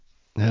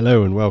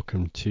Hello and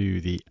welcome to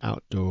the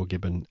Outdoor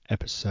Gibbon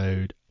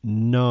episode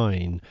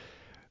 9.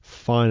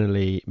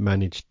 Finally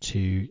managed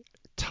to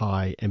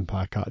tie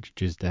Empire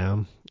Cartridges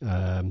down.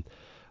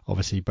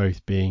 Obviously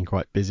both being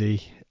quite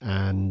busy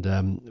and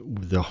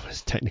with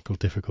obvious technical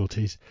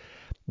difficulties.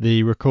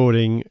 The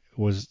recording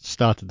was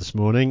started this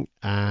morning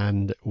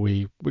and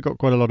we got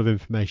quite a lot of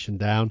information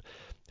down.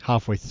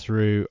 Halfway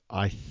through,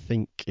 I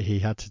think he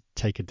had to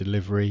take a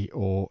delivery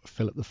or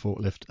fill up the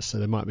forklift, so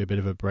there might be a bit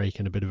of a break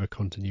and a bit of a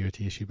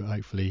continuity issue, but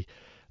hopefully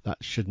that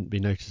shouldn't be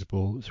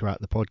noticeable throughout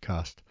the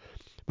podcast.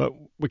 But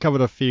we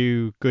covered a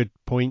few good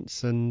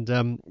points, and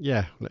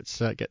let's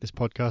get this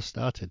podcast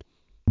started.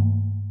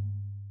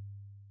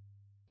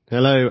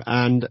 Hello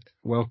and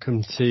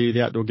welcome to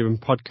the Outdoor Gibbon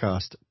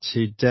podcast.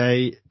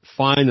 Today,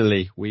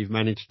 finally, we've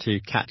managed to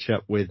catch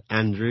up with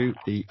Andrew,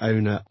 the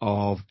owner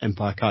of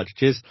Empire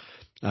Cartridges.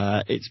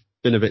 It's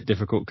been a bit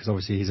difficult because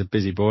obviously he's a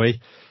busy boy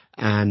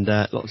and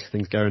lots of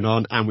things going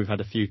on, and we've had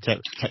a few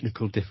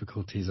technical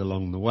difficulties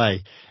along the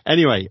way.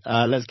 Anyway,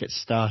 let's get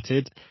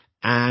started.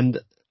 And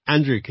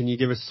Andrew, can you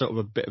give us sort of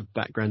a bit of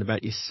background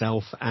about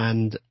yourself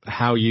and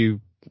how you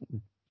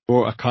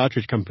brought a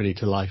cartridge company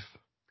to life?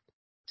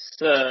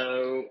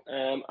 So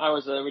I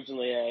was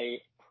originally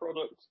a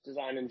product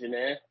design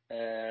engineer,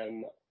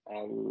 and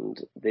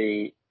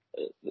the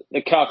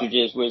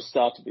Cartridges was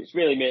started. It's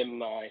really me and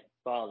my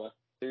father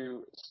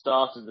who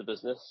started the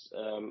business.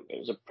 It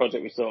was a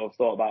project we sort of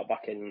thought about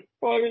back in,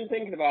 well, I've been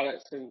thinking about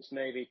it since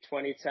maybe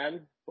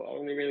 2010, but I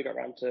only really got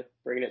around to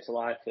bringing it to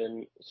life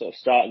and sort of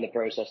starting the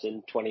process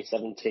in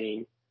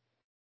 2017.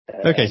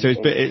 Okay, so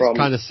it's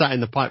kind of sat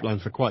in the pipeline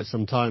for quite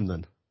some time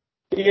then.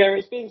 Yeah,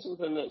 it's been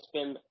something that's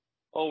been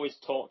always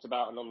talked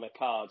about and on the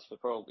cards for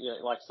probably,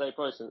 like I say,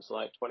 probably since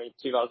like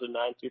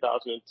 2009,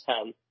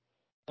 2010,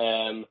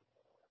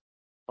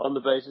 on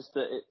the basis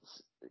that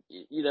it's,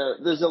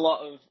 there's a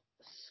lot of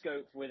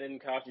scope within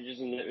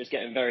cartridges and it was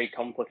getting very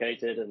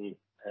complicated, and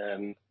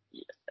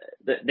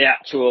the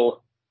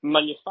actual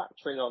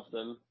manufacturing of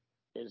them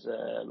is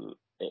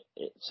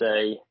it's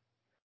a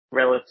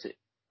relative,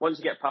 once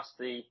you get past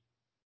the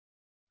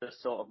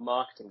sort of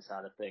marketing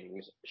side of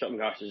things, shotgun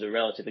cartridge is a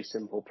relatively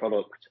simple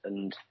product,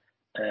 and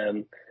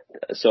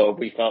so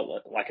we felt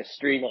like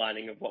a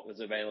streamlining of what was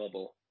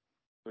available.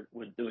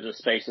 There was a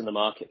space in the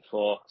market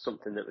for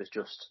something that was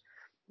just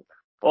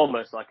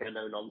almost like a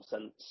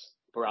no-nonsense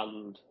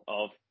brand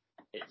of,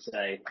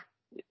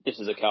 this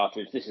is a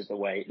cartridge, this is the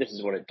way, this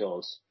is what it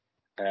does.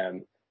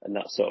 And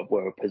that's sort of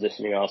where we're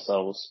positioning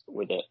ourselves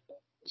with it.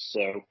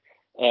 So,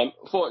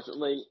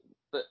 fortunately,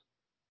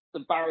 the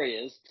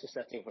barriers to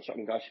setting up a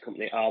shotgun cartridge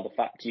company are the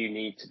fact you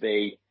need to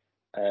be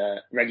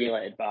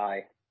regulated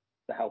by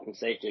the health and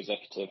safety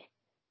executive,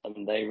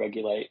 and they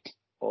regulate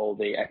all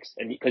the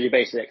because you're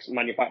basically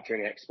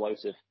manufacturing an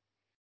explosive.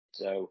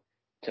 So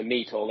to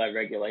meet all their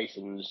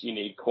regulations, you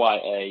need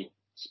quite a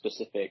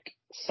specific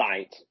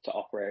site to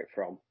operate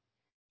from.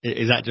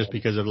 Is that just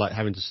because of like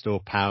having to store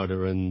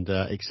powder and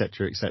et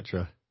cetera, et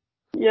cetera?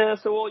 Yeah,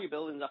 so all your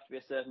buildings have to be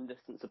a certain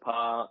distance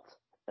apart,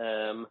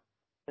 and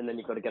then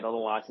you've got to get all the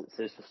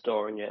licenses for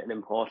storing it and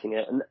importing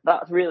it, and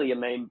that's really a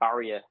main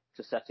barrier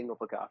to setting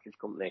up a cartridge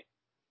company.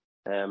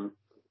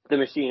 The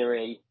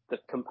machinery, the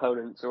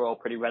components are all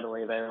pretty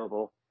readily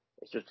available.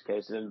 It's just a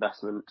case of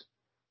investment.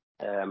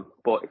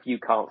 But if you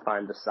can't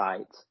find the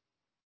site,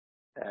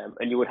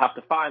 and you would have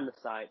to find the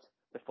site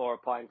before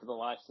applying for the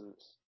license.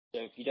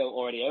 So if you don't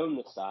already own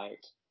the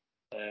site,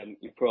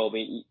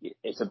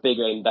 it's a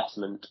bigger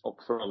investment up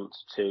front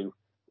to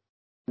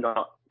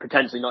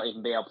potentially not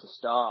even be able to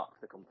start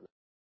the company.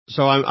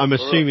 So I'm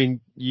assuming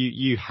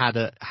you had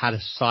a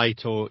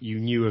site, or you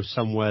knew of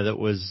somewhere that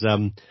was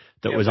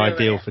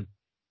ideal for.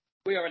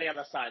 We already had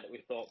a site that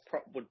we thought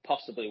would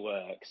possibly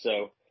work.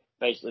 So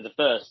basically, the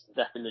first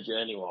step in the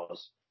journey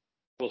was,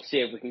 we'll see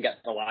if we can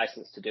get the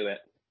license to do it,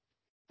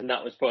 and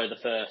that was probably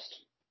the first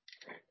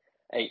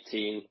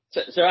 18.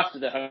 So after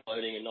the home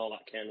loading and all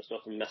that kind of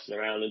stuff, and messing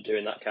around and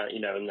doing that kind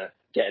of, and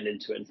getting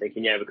into it and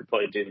thinking, yeah, we could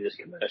probably do this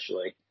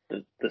commercially.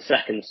 The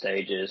second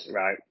stage is,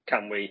 right,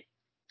 can we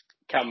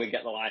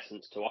get the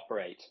license to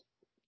operate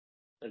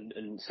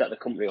and set the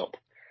company up?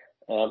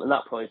 And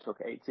that probably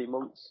took 18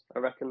 months, I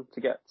reckon,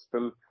 to get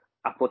from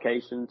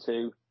application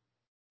to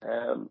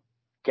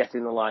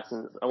getting the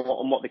license, and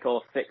what they call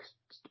a fixed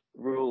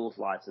rules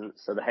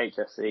license. So the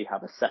HSE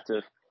have a set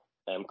of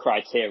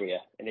criteria,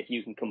 and if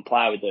you can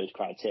comply with those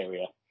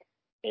criteria,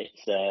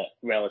 it's a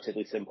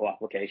relatively simple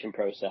application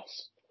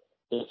process.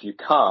 If you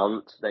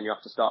can't, then you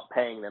have to start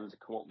paying them to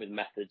come up with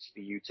methods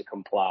for you to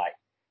comply,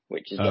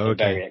 which is a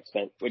very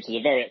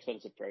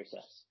expensive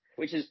process.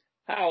 Which is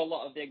how a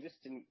lot of the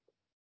existing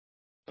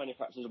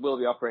manufacturers will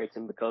be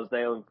operating, because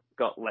they've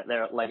got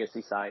their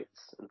legacy sites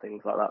and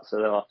things like that. So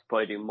they'll have to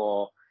probably do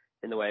more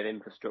in the way of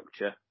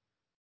infrastructure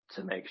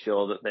to make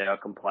sure that they are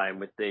complying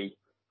with the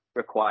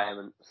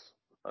requirements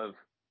of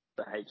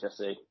the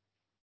HSE.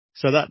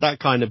 So that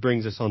kind of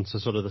brings us on to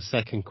sort of the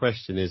second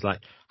question, is like,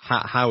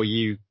 how are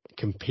you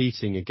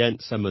competing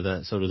against some of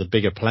the sort of the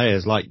bigger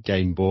players like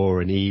Game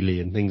Bore and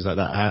Ely and things like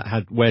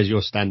that? Where's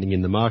your standing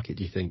in the market,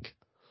 do you think?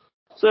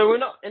 So we're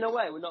not, in a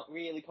way, we're not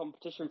really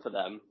competition for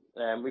them.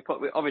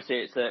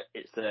 Obviously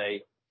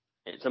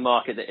it's a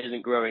market that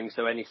isn't growing,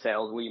 so any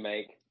sales we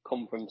make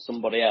come from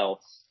somebody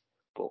else.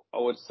 But I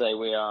would say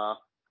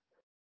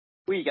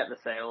we get the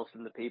sales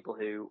from the people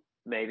who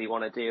maybe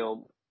want to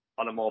deal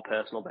on a more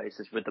personal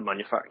basis with the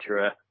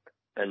manufacturer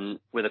and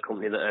with a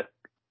company that are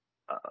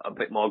a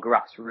bit more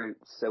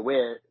grassroots. So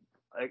we're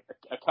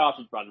a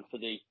cartridge brand for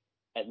the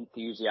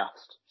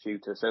enthusiast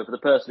shooter. So for the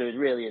person who's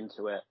really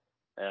into it,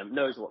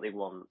 knows what they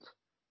want,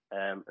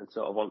 and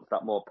sort of wants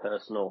that more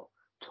personal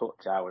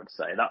touch, I would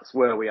say. That's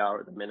where we are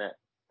at the minute.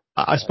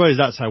 I suppose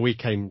that's how we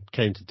came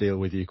to deal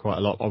with you quite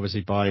a lot.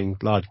 Obviously, buying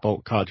large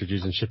bulk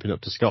cartridges and shipping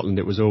up to Scotland,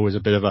 it was always a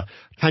bit of a,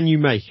 can you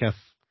make a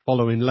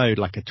following load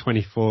like a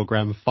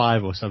 24-gram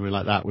 5 or something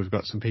like that? We've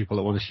got some people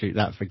that want to shoot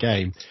that for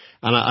game,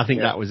 and I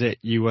think that was it.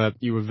 You were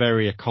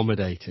very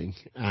accommodating,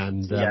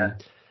 and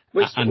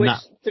which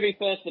that, to be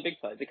fair to the big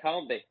players, they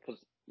can't be, because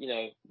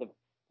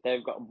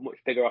they've got a much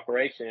bigger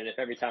operation, and if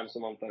every time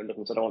someone phoned up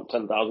and said I want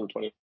 10,000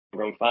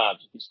 20-gram 5s,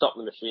 if you stop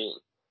the machine,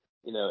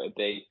 it'd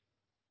be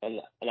an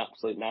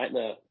absolute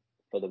nightmare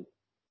for them.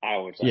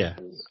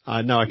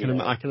 I know. I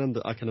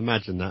can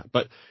imagine that.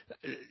 But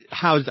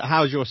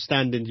how's your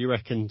standing? Do you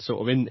reckon,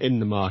 sort of in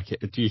the market?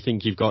 Do you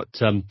think you've got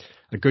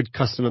a good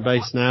customer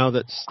base now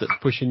that's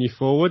pushing you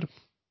forward?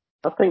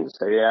 I think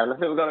so, yeah. And I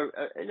think we've got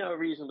a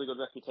reasonably good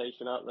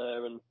reputation out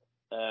there, and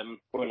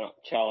we're not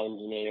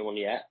challenging anyone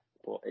yet.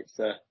 But it's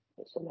a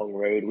long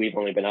road. We've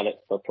only been at it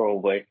for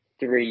probably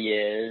 3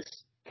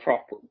 years,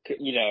 proper,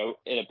 in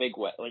a big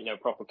way,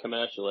 proper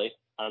commercially,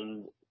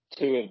 and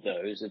 2 of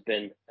those have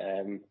been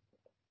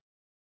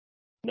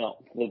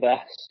not the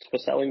best for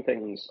selling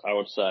things, I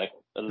would say.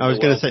 And I was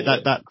going to say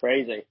that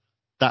crazy.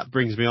 That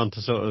brings me on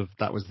to sort of,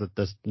 that was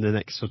the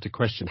next sort of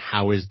question.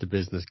 How is the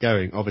business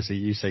going? Obviously,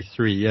 you say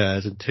 3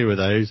 years, and 2 of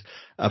those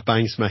are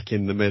bang smack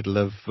in the middle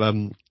of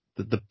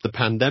the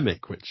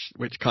pandemic,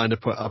 which kind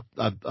of put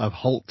a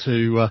halt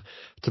to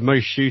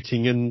most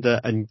shooting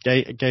and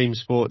game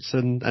sports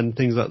and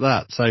things like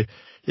that. So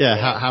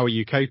how are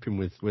you coping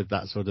with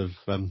that sort of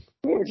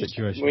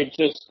situation?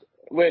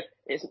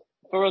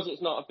 For us,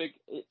 it's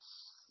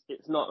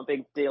not a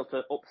big deal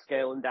to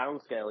upscale and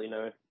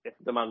downscale. If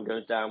demand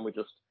goes down, we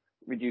just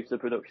reduce the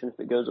production. If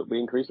it goes up, we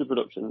increase the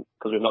production,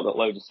 because we've not got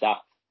loads of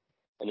staff,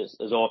 and it's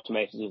as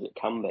automated as it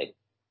can be.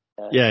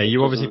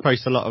 You obviously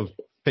post a lot of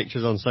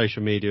pictures on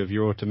social media of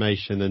your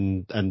automation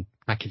and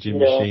packaging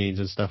machines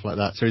and stuff like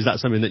that. So is that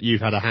something that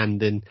you've had a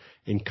hand in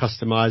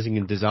customizing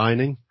and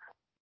designing?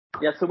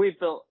 Yeah, so we've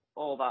built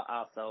all that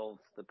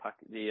ourselves, the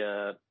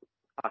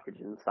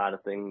packaging side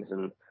of things,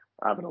 and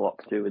having a lot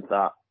to do with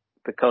that,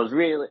 because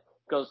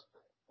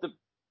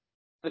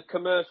the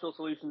commercial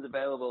solutions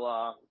available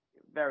are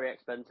very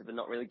expensive and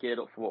not really geared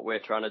up for what we're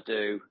trying to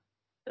do,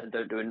 and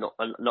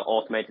not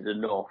automated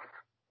enough.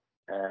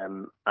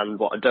 And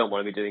what I don't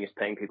want to be doing is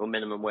paying people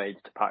minimum wage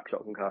to pack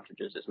shotgun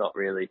cartridges. It's not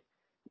really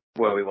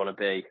where we want to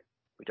be.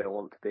 We don't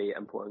want to be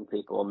employing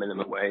people on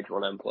minimum wage. We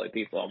want to employ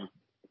people on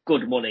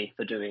good money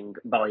for doing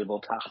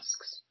valuable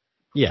tasks.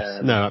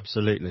 Yes, no,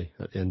 absolutely.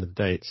 At the end of the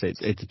day,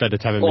 it's better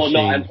to have a machine.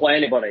 Or not employ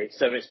anybody.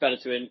 So it's better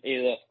to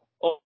either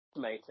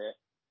automate it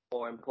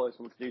or employ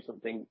someone to do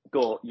something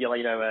good,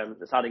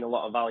 that's adding a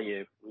lot of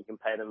value. You can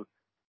pay them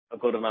a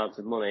good amount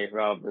of money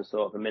rather than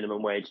sort of a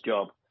minimum wage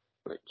job,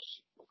 which,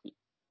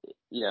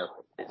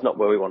 it's not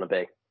where we want to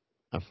be.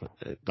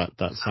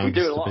 That sounds. We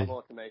do a lot of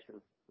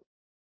automation.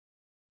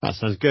 That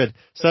sounds good.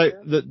 So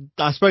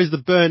I suppose the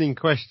burning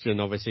question,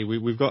 obviously,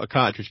 we've got a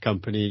cartridge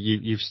company.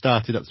 You've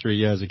started up 3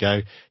 years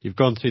ago. You've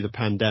gone through the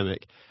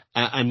pandemic,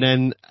 and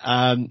then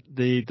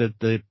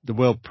the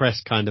world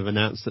press kind of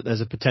announced that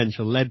there's a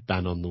potential lead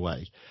ban on the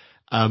way.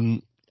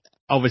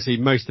 Obviously,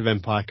 most of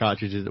Empire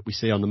cartridges that we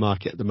see on the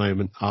market at the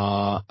moment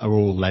are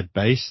all lead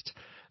based.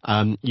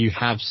 You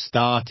have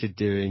started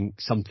doing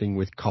something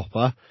with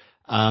copper.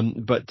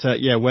 But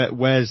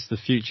where's the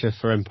future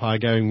for Empire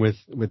going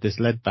with this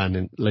lead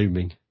ban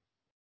looming?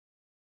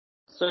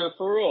 So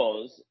for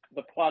us,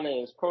 the plan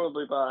is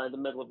probably by the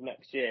middle of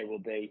next year we'll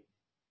be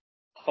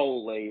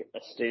wholly a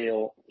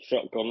steel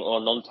shotgun or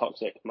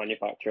non-toxic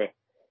manufacturer.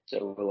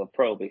 So we'll have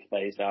probably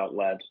phased out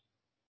lead.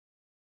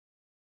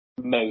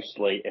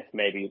 Mostly, if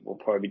maybe we'll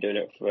probably be doing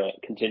it for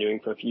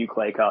continuing for a few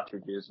clay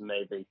cartridges,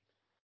 maybe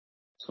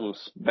some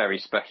very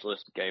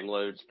specialist game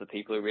loads for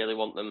people who really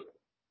want them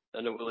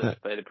and are willing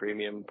to pay the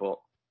premium. But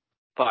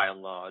by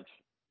and large,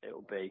 it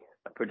will be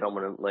a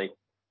predominantly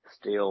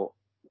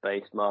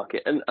steel-based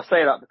market. And I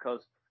say that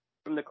because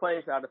from the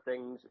clay side of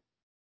things,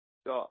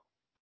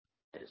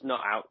 it's not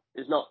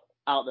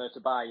out there to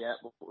buy yet,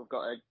 but we've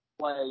got a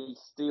clay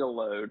steel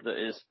load that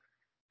is,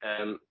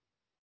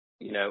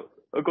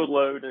 a good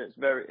load, and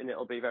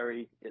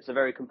it's a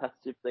very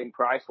competitive thing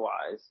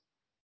price-wise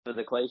for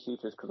the clay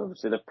shooters, because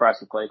obviously the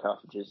price of clay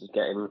cartridges is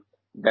getting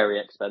very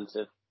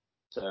expensive.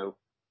 So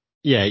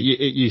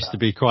it used to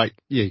be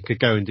you could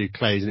go and do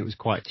clays and it was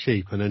quite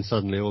cheap, and then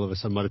suddenly all of a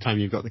sudden by the time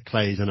you've got the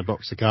clays and a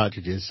box of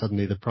cartridges,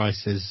 suddenly the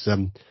price is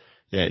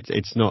Yeah,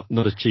 it's not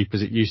as cheap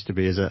as it used to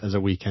be as a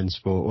weekend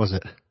sport, was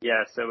it?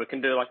 Yeah, so we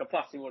can do like a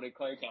plastic wooded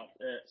clay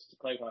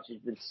cartridge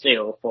with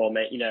steel for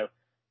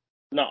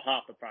not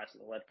half the price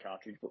of the lead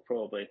cartridge, but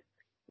probably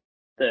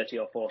 30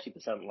 or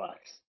 40% less.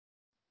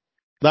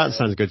 That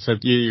sounds good. So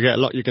you get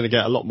you're going to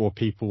get a lot more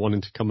people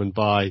wanting to come and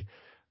buy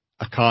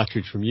a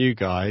cartridge from you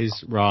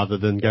guys rather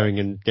than going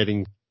and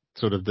getting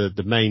sort of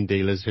the main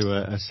dealers who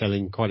are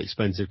selling quite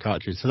expensive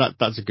cartridges. So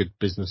that's a good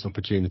business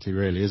opportunity,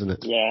 really, isn't it?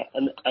 Yeah,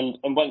 and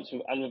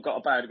we've got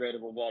a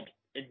biodegradable wad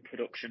in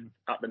production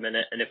at the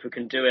minute, and if we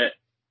can do it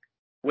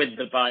with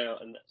the bio,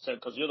 and so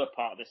because the other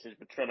part of this is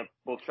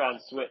we'll try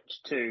and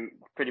switch to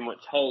pretty much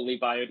wholly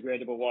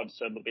biodegradable wads.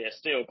 So there'll be a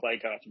steel clay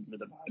cartridge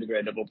with a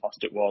biodegradable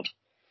plastic wad,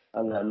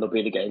 and then there'll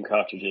be the game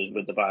cartridges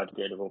with the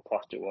biodegradable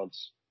plastic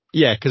wads.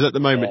 Yeah, because at the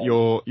moment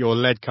your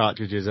lead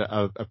cartridges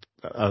are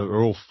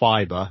all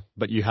fibre,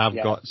 but you have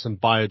got some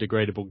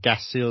biodegradable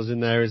gas seals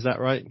in there. Is that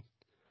right?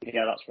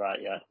 Yeah, that's right.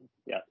 Yeah.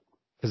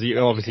 Because you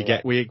obviously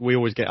we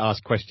always get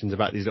asked questions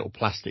about these little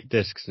plastic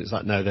discs, and it's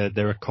like, no,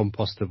 they're a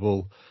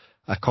compostable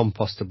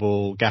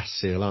gas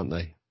seal, aren't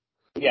they?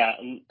 Yeah,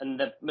 and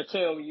the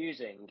material we're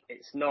using,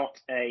 it's not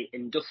a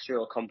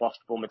industrial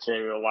compostable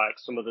material like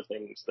some of the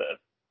things that have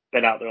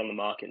been out there on the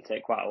market and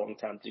take quite a long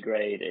time to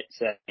degrade.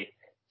 It's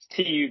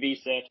TUV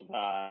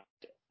certified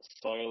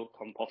soil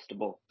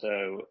compostable,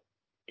 so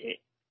it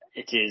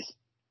is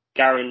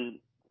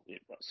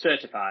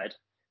certified,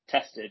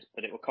 tested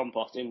that it will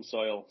compost in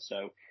soil.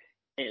 So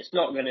it's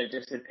not going to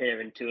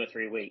disappear in 2 or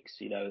 3 weeks.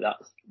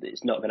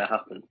 It's not going to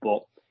happen,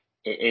 but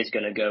it is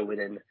going to go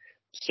within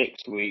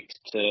 6 weeks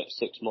to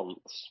 6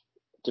 months,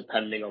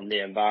 depending on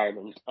the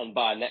environment. And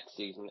by next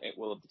season, it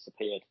will have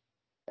disappeared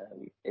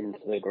into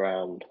the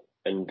ground.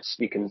 And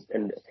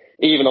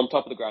even on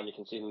top of the ground, you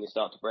can see them, they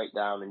start to break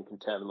down and you can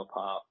tear them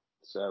apart.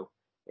 So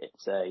it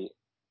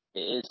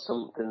is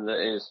something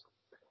that is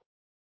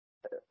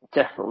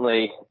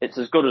definitely, it's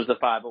as good as the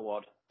fibre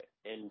wad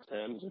in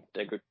terms of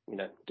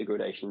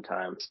degradation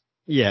time.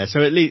 Yeah,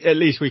 so at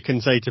least we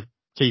can say to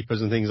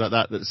keepers and things like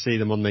that see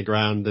them on the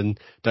ground and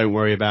don't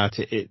worry about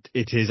it.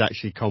 It is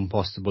actually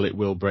compostable. It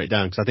will break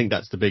down, because I think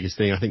that's the biggest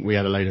thing. I think we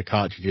had a load of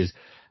cartridges,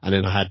 and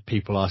then I had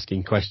people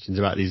asking questions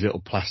about these little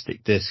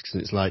plastic discs,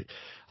 and it's like,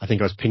 I think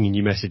I was pinging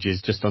you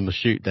messages just on the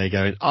shoot day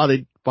going, are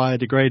they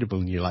biodegradable?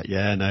 And you're like,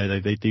 yeah, no,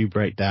 they do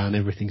break down.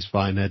 Everything's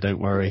fine there.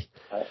 Don't worry.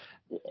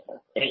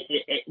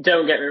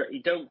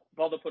 Don't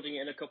bother putting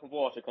it in a cup of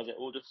water, because it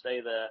will just stay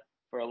there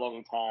for a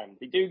long time.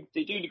 They do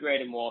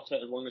degrade in water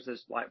as long as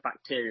there's like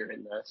bacteria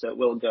in there, so it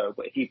will go.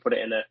 But if you put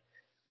it in a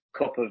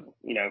cup of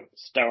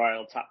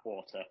sterile tap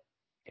water,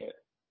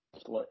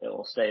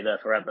 it'll stay there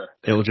forever.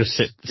 It'll just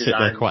sit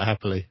there quite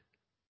happily.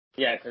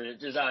 Yeah, because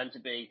it's designed to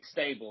be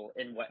stable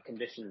in wet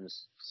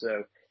conditions,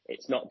 so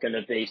it's not going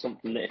to be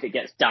something that if it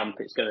gets damp,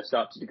 it's going to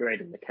start to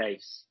degrade in the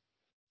case.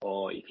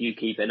 Or if you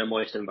keep it in a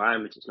moist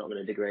environment, it's not going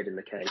to degrade in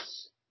the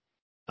case.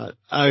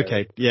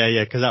 Okay,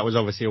 yeah, because that was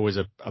obviously always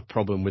a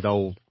problem with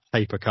old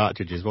paper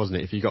cartridges,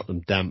 wasn't it? If you got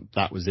them damp,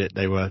 that was it.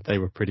 They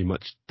were pretty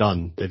much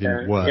done. They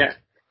didn't work.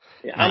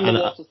 Yeah. And the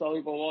water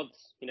soluble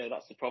wads,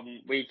 that's the problem.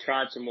 We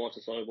tried some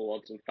water soluble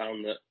wads and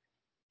found that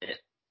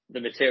the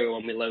material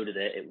when we loaded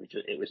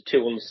it was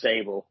too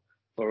unstable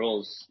for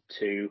us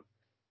to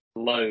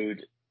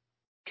load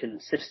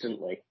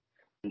consistently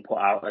and put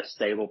out a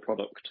stable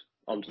product.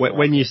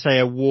 When you say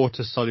a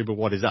water soluble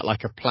wad, is that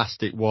like a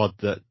plastic wad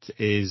that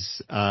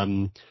is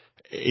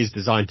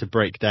designed to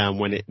break down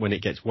when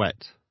it gets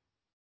wet?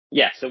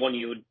 Yeah, so when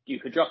you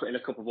could drop it in a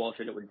cup of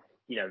water and it would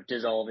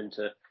dissolve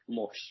into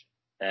mush.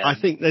 I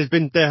think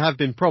there have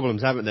been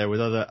problems, haven't there,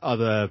 with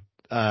other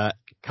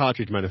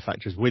cartridge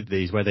manufacturers with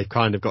these, where they've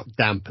kind of got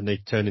damp and they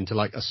turn into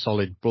like a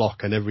solid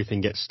block and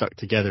everything gets stuck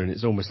together, and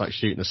it's almost like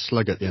shooting a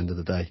slug at the end of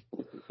the day.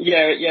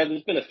 Yeah,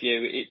 there's been a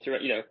few.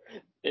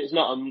 It's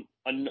not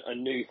a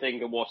new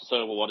thing, a water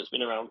soluble wad. It's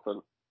been around for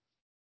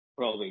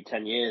probably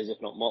 10 years, if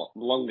not more,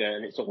 longer,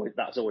 and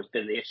that's always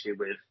been the issue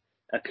with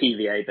a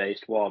PVA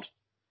based wad.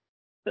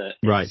 That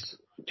right.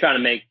 Trying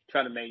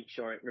to make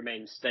sure it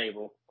remains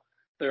stable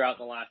throughout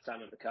the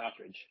lifetime of the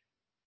cartridge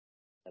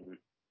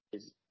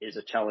is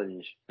a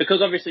challenge,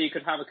 because obviously you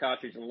could have a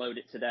cartridge and load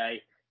it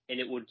today and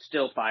it would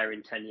still fire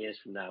in 10 years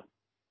from now.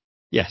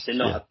 Yes, they're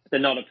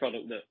not a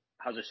product that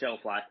has a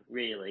shelf life,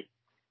 really.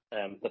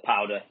 The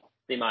powder,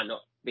 they might not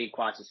be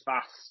quite as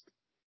fast,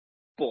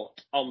 but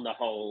on the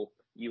whole,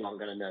 you aren't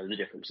going to know the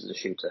difference as a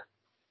shooter,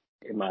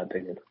 in my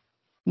opinion.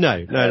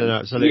 No,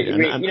 absolutely.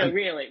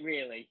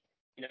 Really,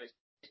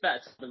 it's better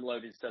to have them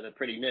loaded so they're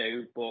pretty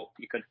new, but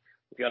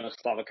if you have a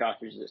slab of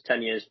cartridges that's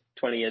 10 years,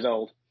 20 years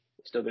old,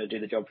 it's still going to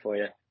do the job for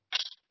you.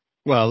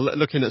 Well,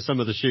 looking at some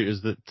of the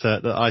shooters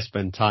that I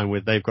spend time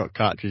with, they've got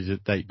cartridges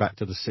that date back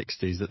to the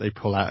 60s that they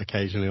pull out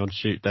occasionally on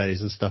shoot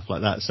days and stuff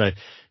like that. So,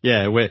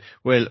 yeah, we're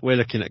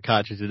looking at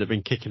cartridges that have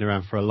been kicking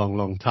around for a long,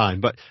 long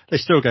time, but they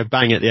still go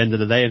bang at the end of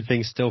the day and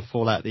things still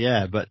fall out the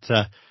air. But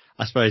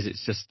I suppose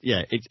it's just,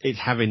 it's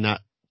having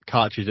that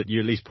cartridge that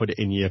you at least put it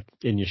in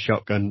your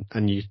shotgun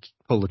and you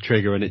pull the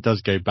trigger and it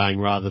does go bang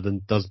rather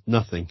than does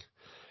nothing.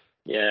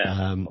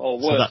 Yeah. Or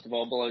So that worst of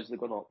all, blows the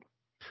gun up.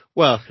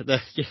 well,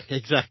 yeah,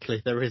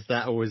 exactly. There is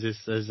that always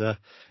is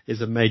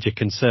a major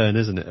concern,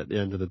 isn't it? At the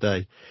end of the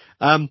day,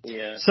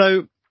 Yeah.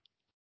 so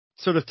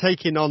sort of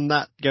taking on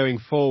that going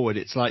forward,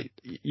 it's like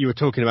you were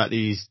talking about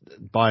these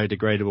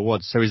biodegradable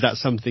wads. So is that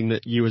something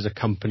that you as a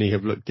company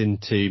have looked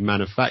into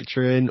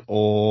manufacturing,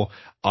 or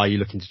are you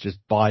looking to just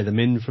buy them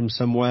in from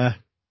somewhere?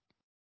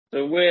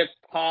 So we're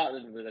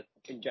partnered with an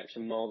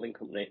injection molding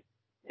company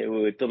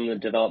who we've done the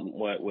development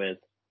work with,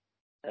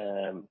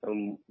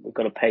 and we've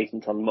got a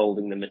patent on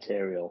molding the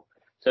material.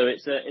 So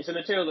it's a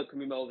material that can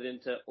be molded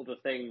into other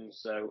things.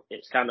 So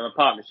it's kind of a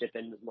partnership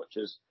in as much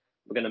as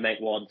we're going to make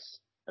wads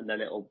and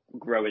then it'll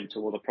grow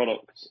into other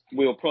products.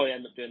 We'll probably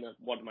end up doing the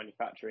wad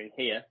manufacturing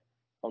here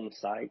on the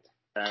site,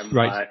 Right.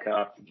 by our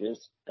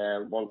cartridges.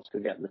 Once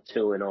we get the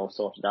tooling all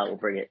sorted out, we'll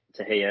bring it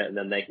to here and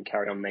then they can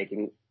carry on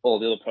making all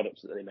the other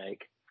products that they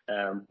make.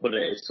 But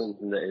it is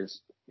something that is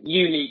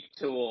unique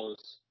to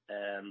us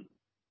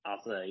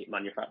as a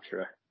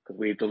manufacturer because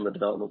we've done the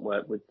development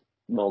work with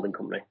the molding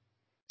company.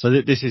 So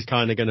this is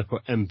kind of going to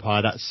put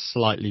Empire that's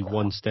slightly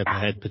one step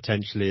ahead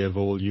potentially of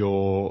all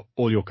your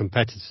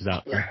competitors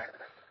out there.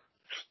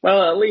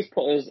 Well, at least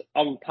put us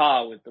on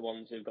par with the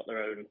ones who've got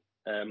their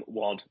own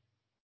wad,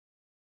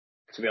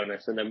 to be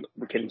honest, and then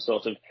we can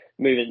sort of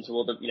move into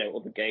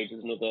other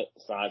gauges and other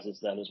sizes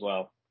then as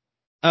well.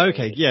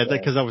 Okay, yeah,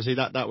 because obviously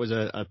that was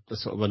a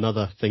sort of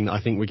another thing that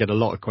I think we get a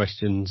lot of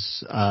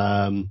questions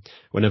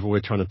whenever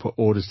we're trying to put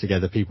orders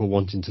together, people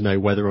wanting to know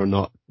whether or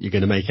not you're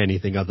going to make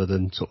anything other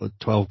than sort of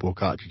 12-bore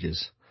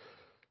cartridges.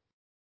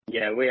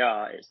 Yeah, we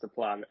are. It's the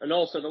plan. And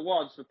also the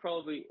wads,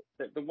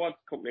 the wad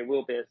company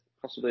will be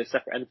possibly a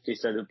separate entity,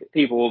 so that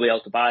people will be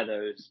able to buy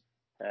those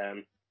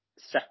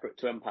separate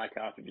to Empire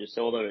cartridges.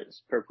 So although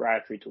it's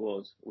proprietary to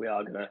us, we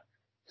are going to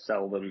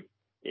sell them.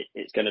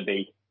 It's going to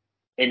be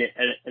in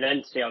an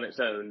entity on its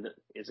own that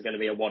is going to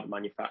be a wad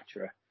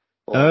manufacturer.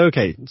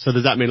 Okay, so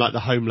does that mean like the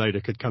home loader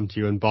could come to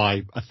you and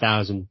buy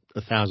 1,000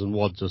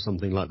 wads or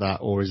something like that,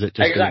 or is it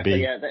just going to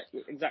be?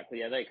 Exactly,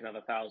 yeah. They can have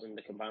 1,000.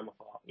 They can buy them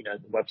off the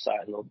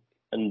website,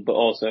 but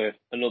also if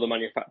another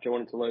manufacturer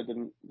wanted to load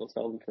them, they'll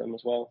sell them to them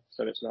as well.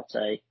 So it's not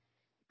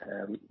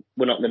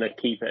we're not going to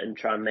keep it and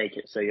try and make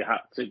it so you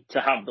have to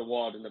have the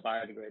wad and the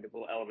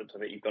biodegradable element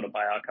of it. You've got to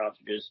buy our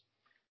cartridges.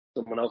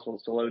 Someone else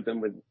wants to load them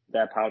with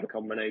their powder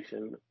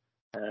combination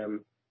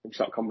and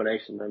shot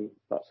combination, then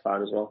that's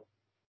fine as well.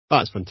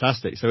 That's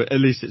fantastic. So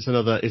at least it's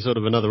sort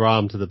of another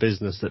arm to the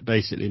business that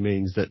basically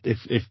means that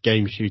if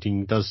game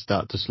shooting does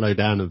start to slow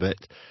down a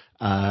bit,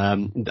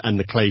 and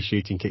the clay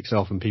shooting kicks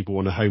off and people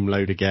want to home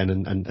load again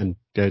and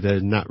go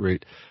down that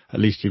route, at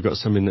least you've got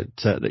something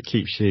that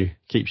keeps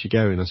you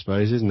going, I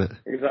suppose, isn't it?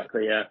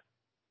 Exactly, yeah.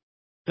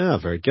 Oh,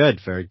 very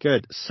good, very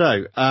good.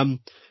 So,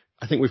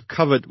 I think we've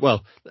covered,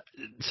 well,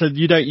 so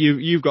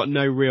you've got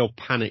no real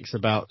panics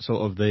about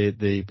sort of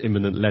the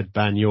imminent lead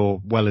ban.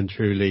 You're well and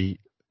truly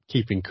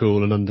keeping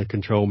cool and under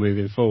control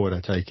moving forward, I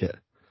take it.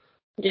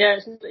 Yeah,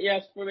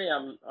 for me,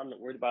 I'm not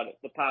worried about it.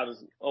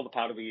 All the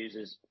powder we use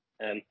is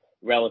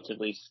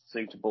relatively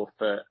suitable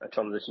for a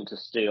transition to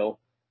steel.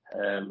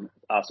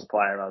 Our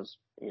supplier has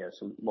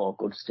some more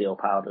good steel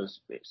powders.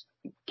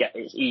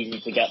 It's easy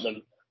to get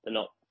them. They're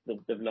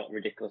not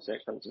ridiculously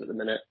expensive at the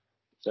minute.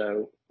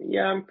 So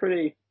yeah, I'm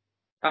pretty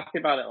happy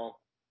about it all.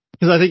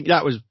 Because I think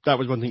that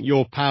was one thing.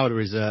 Your powder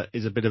is a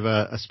bit of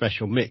a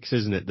special mix,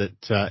 isn't it?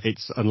 That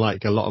it's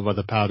unlike a lot of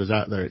other powders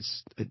out there.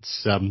 It's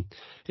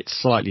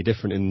slightly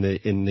different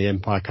in the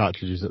Empire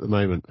cartridges at the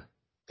moment.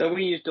 So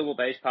we use double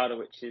base powder,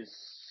 which is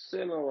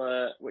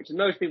similar. Which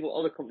most people,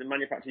 other company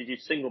manufacturers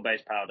use single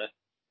base powder.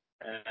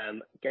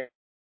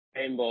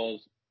 Game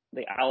Balls,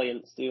 the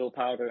Alliant steel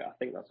powder, I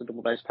think that's a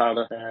double base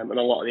powder, and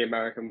a lot of the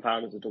American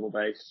powders are double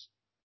base.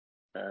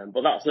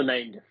 But that's the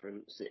main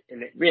difference,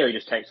 and it really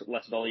just takes up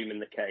less volume in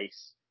the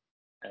case.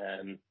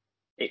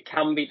 It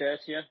can be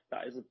dirtier.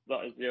 That is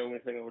the only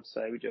thing I would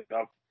say. We do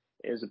have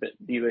is a bit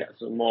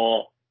some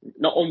more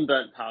not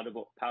unburnt powder,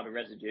 but powder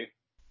residue.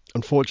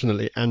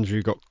 Unfortunately,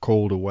 Andrew got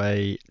called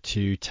away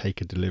to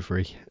take a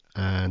delivery,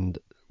 and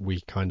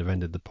we kind of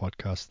ended the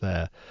podcast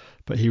there.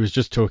 But he was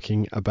just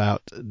talking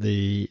about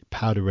the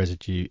powder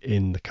residue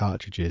in the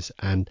cartridges,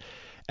 and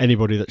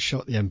anybody that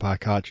shot the Empire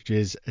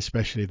cartridges,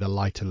 especially the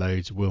lighter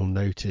loads, will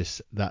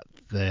notice that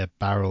their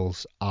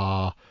barrels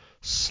are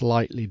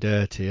slightly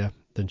dirtier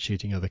than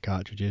shooting other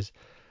cartridges.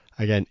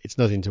 Again, it's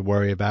nothing to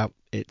worry about.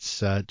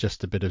 It's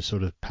just a bit of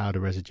sort of powder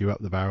residue up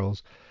the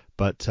barrels.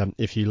 But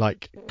if you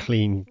like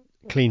clean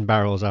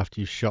barrels after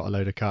you've shot a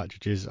load of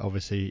cartridges,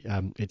 obviously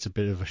it's a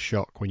bit of a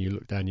shock when you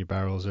look down your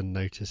barrels and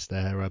notice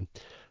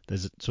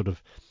there's sort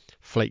of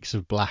flakes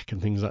of black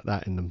and things like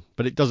that in them.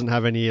 But it doesn't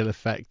have any ill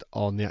effect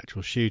on the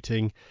actual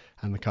shooting,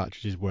 and the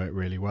cartridges work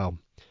really well.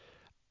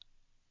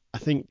 I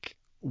think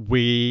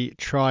we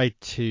tried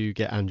to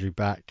get Andrew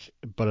back,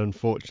 but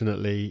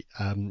unfortunately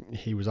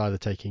he was either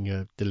taking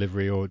a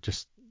delivery or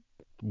just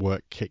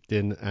work kicked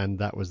in, and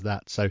that was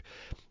that. So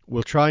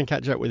we'll try and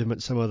catch up with him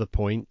at some other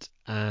point,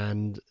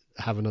 and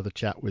have another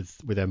chat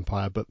with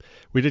Empire, but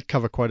we did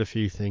cover quite a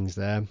few things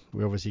there.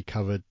 We obviously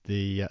covered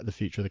the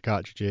future of the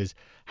cartridges,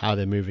 how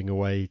they're moving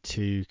away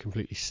to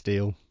completely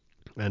steel,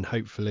 and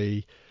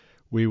hopefully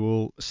we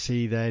will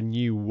see their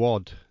new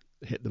wad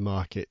hit the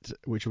market,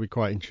 which will be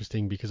quite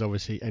interesting because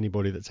obviously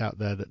anybody that's out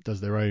there that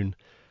does their own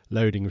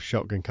loading of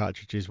shotgun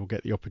cartridges will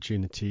get the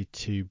opportunity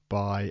to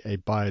buy a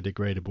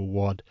biodegradable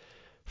wad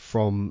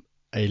from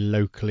a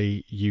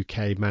locally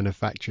UK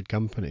manufactured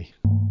company.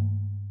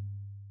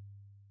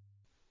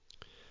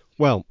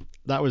 Well,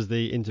 that was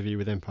the interview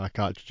with Empire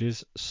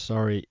Cartridges.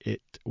 Sorry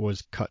it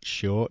was cut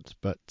short,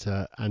 but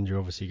Andrew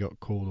obviously got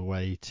called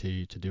away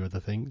to do other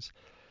things.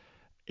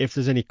 If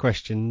there's any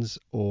questions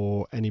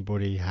or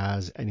anybody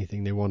has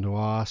anything they want to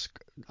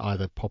ask,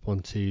 either pop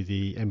onto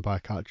the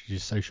Empire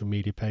Cartridges social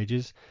media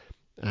pages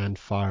and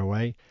fire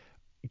away.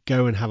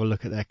 Go and have a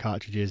look at their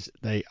cartridges.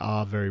 They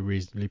are very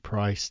reasonably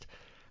priced,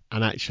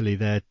 and actually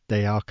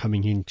they are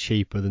coming in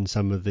cheaper than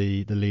some of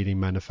the leading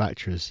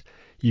manufacturers.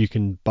 You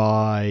can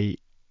buy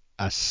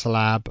a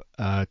slab,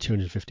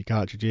 250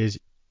 cartridges,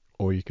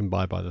 or you can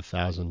buy by the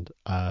 1,000,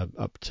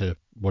 up to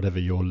whatever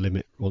your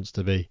limit wants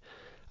to be.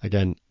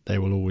 Again, they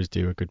will always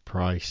do a good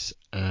price,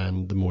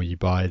 and the more you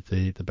buy,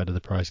 the better the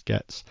price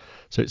gets.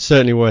 So it's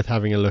certainly worth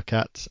having a look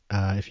at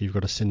if you've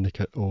got a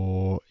syndicate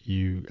or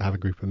you have a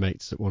group of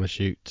mates that want to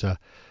shoot a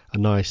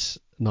nice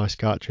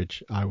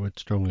cartridge. I would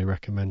strongly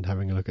recommend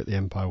having a look at the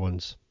Empire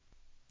ones.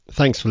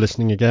 Thanks for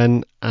listening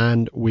again,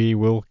 and we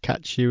will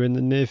catch you in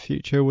the near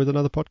future with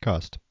another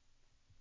podcast.